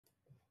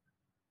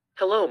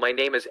Hello, my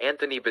name is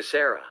Anthony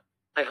Becerra.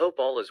 I hope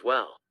all is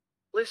well.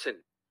 Listen,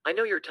 I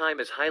know your time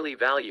is highly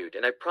valued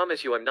and I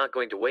promise you I'm not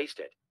going to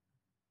waste it.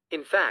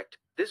 In fact,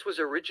 this was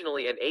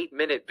originally an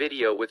 8-minute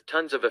video with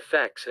tons of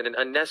effects and an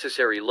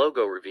unnecessary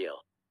logo reveal.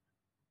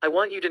 I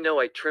want you to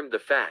know I trimmed the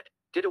fat,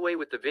 did away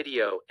with the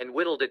video, and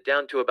whittled it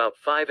down to about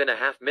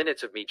 5.5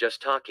 minutes of me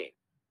just talking.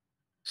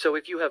 So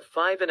if you have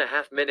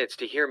 5.5 minutes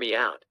to hear me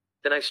out,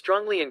 then I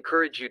strongly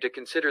encourage you to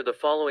consider the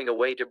following: a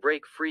way to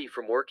break free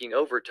from working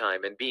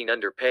overtime and being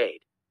underpaid.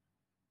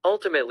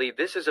 Ultimately,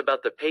 this is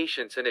about the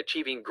patients and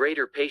achieving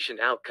greater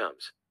patient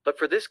outcomes, but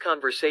for this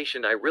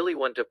conversation I really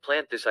want to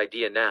plant this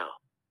idea now.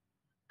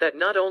 That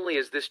not only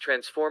is this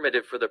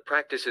transformative for the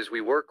practices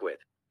we work with,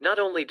 not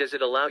only does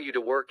it allow you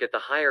to work at the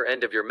higher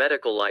end of your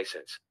medical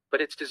license,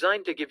 but it's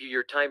designed to give you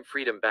your time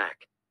freedom back.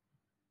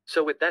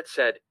 So with that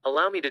said,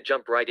 allow me to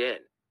jump right in.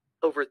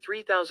 Over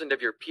 3,000 of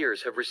your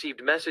peers have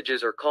received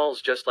messages or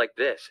calls just like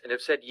this and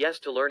have said yes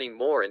to learning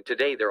more, and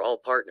today they're all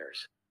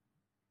partners.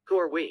 Who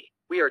are we?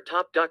 We are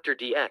Top Doctor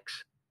DX.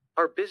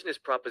 Our business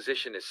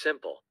proposition is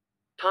simple.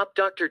 Top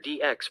Doctor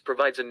DX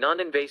provides a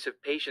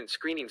non-invasive patient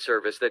screening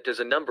service that does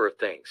a number of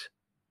things.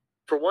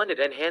 For one, it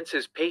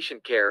enhances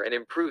patient care and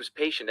improves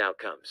patient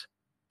outcomes.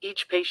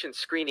 Each patient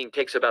screening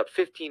takes about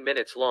 15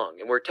 minutes long,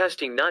 and we're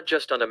testing not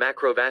just on a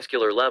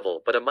macrovascular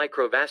level but a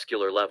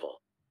microvascular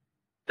level.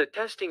 The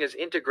testing is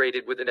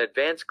integrated with an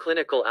advanced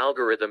clinical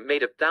algorithm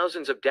made of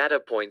thousands of data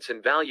points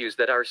and values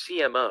that our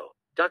CMO,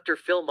 Dr.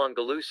 Phil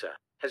Mongalusa,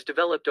 has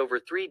developed over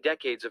 3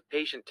 decades of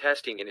patient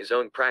testing in his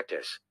own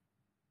practice.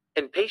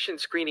 And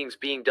patient screenings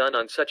being done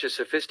on such a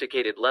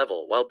sophisticated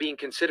level while being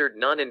considered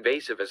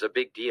non-invasive is a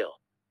big deal.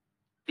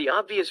 The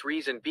obvious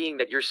reason being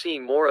that you're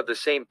seeing more of the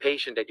same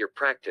patient at your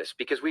practice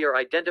because we are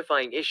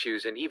identifying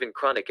issues and even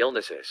chronic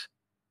illnesses.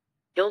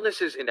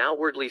 Illnesses in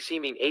outwardly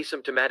seeming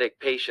asymptomatic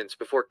patients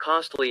before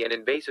costly and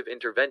invasive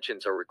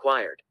interventions are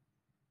required.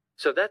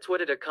 So that's what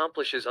it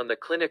accomplishes on the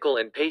clinical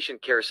and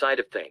patient care side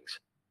of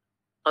things.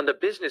 On the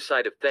business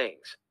side of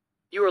things,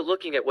 you are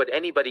looking at what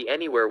anybody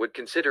anywhere would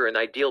consider an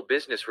ideal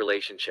business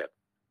relationship.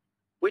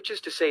 Which is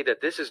to say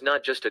that this is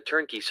not just a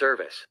turnkey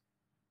service,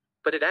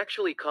 but it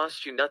actually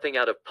costs you nothing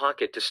out of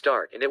pocket to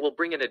start, and it will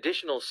bring an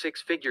additional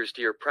 6 figures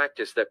to your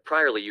practice that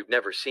priorly you've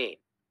never seen.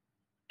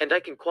 And I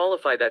can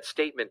qualify that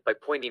statement by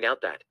pointing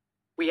out that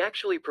we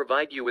actually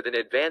provide you with an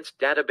advanced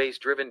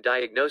database-driven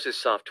diagnosis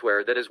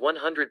software that is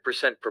 100%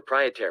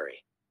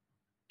 proprietary.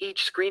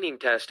 Each screening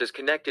test is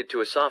connected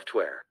to a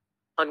software,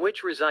 on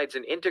which resides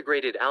an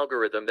integrated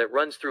algorithm that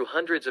runs through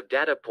hundreds of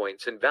data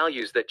points and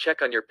values that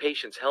check on your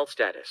patient's health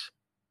status,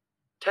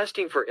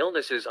 testing for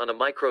illnesses on a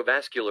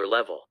microvascular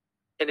level.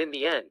 And in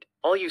the end,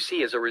 all you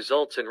see is a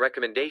results and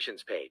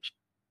recommendations page,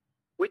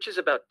 which is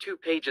about 2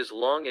 pages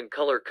long and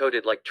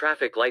color-coded like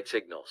traffic light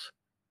signals.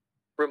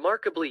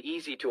 Remarkably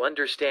easy to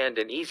understand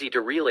and easy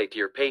to relay to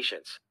your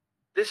patients.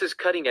 This is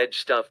cutting-edge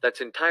stuff that's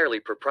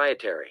entirely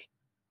proprietary.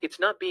 It's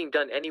not being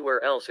done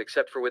anywhere else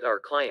except for with our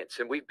clients,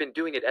 and we've been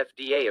doing it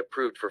FDA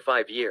approved for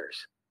 5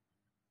 years.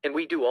 And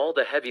we do all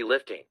the heavy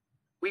lifting.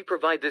 We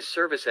provide this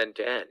service end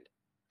to end.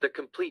 The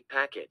complete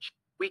package.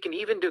 We can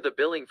even do the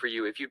billing for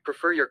you if you'd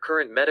prefer your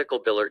current medical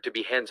biller to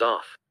be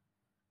hands-off.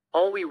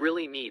 All we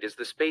really need is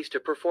the space to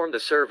perform the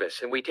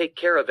service, and we take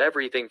care of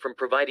everything from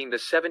providing the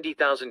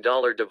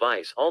 $70,000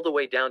 device all the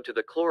way down to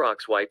the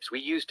Clorox wipes we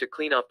use to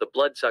clean off the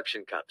blood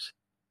suction cups.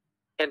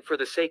 And for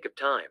the sake of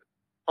time,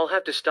 I'll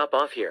have to stop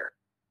off here.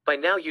 By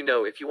now you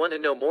know if you want to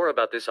know more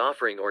about this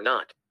offering or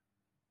not.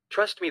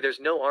 Trust me, there's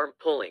no arm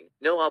pulling,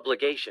 no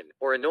obligation,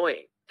 or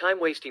annoying,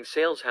 time-wasting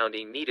sales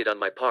hounding needed on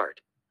my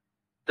part.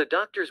 The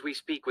doctors we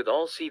speak with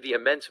all see the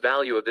immense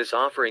value of this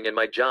offering, and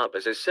my job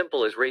is as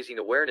simple as raising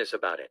awareness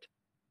about it.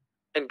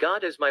 And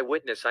God is my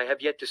witness, I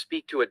have yet to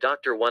speak to a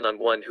doctor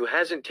one-on-one who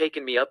hasn't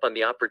taken me up on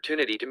the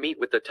opportunity to meet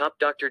with the Top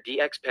Doctor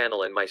DX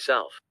panel and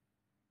myself.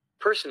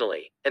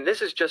 Personally, and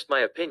this is just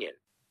my opinion,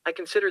 I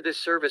consider this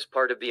service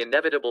part of the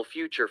inevitable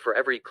future for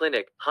every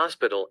clinic,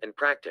 hospital, and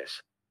practice.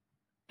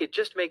 It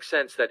just makes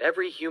sense that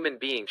every human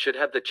being should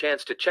have the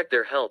chance to check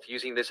their health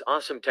using this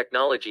awesome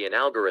technology and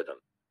algorithm.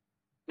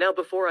 Now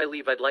before I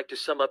leave, I'd like to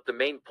sum up the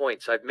main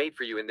points I've made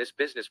for you in this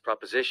business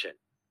proposition.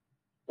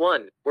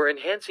 1. We're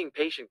enhancing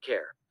patient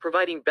care,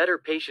 providing better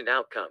patient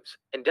outcomes,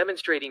 and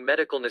demonstrating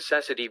medical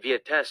necessity via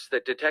tests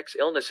that detects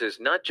illnesses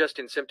not just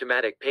in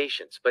symptomatic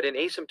patients but in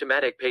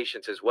asymptomatic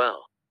patients as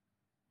well.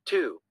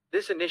 2.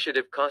 This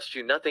initiative costs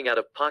you nothing out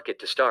of pocket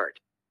to start.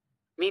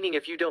 Meaning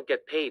if you don't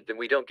get paid, then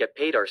we don't get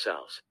paid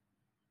ourselves.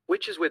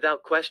 Which is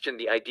without question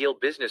the ideal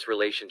business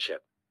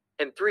relationship.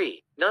 And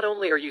 3, not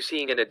only are you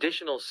seeing an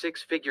additional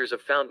 6 figures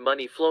of found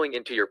money flowing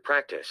into your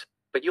practice,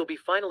 but you'll be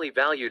finally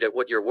valued at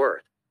what you're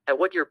worth, at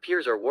what your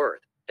peers are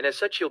worth, and as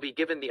such you'll be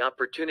given the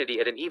opportunity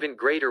at an even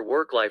greater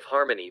work-life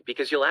harmony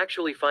because you'll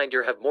actually find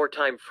you have more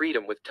time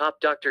freedom with Top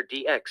Doctor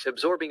DX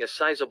absorbing a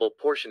sizable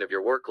portion of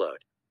your workload.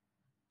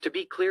 To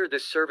be clear,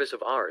 this service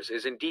of ours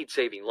is indeed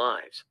saving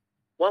lives.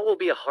 What will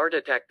be a heart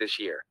attack this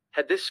year,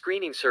 had this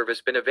screening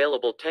service been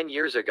available 10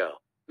 years ago,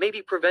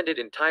 maybe prevented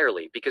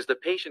entirely because the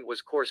patient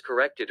was course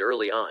corrected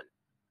early on.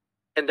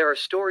 And there are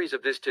stories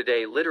of this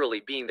today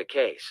literally being the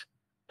case.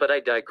 But I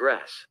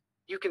digress.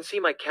 You can see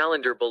my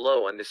calendar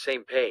below on the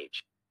same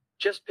page.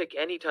 Just pick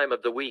any time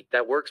of the week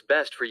that works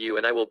best for you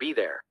and I will be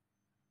there.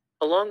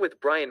 Along with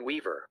Brian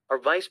Weaver, our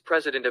Vice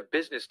President of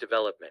Business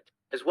Development,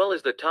 as well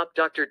as the top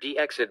Dr.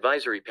 DX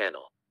advisory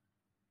panel.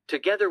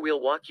 Together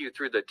we'll walk you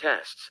through the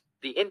tests,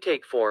 the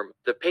intake form,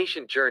 the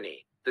patient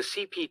journey, the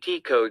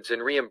CPT codes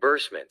and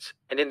reimbursements,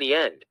 and in the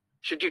end,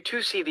 should you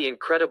too see the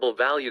incredible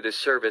value this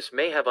service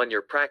may have on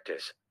your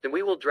practice, then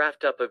we will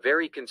draft up a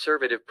very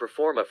conservative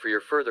proforma for your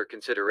further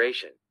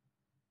consideration.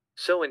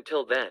 So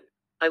until then,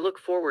 I look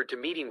forward to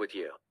meeting with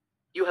you.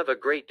 You have a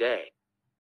great day.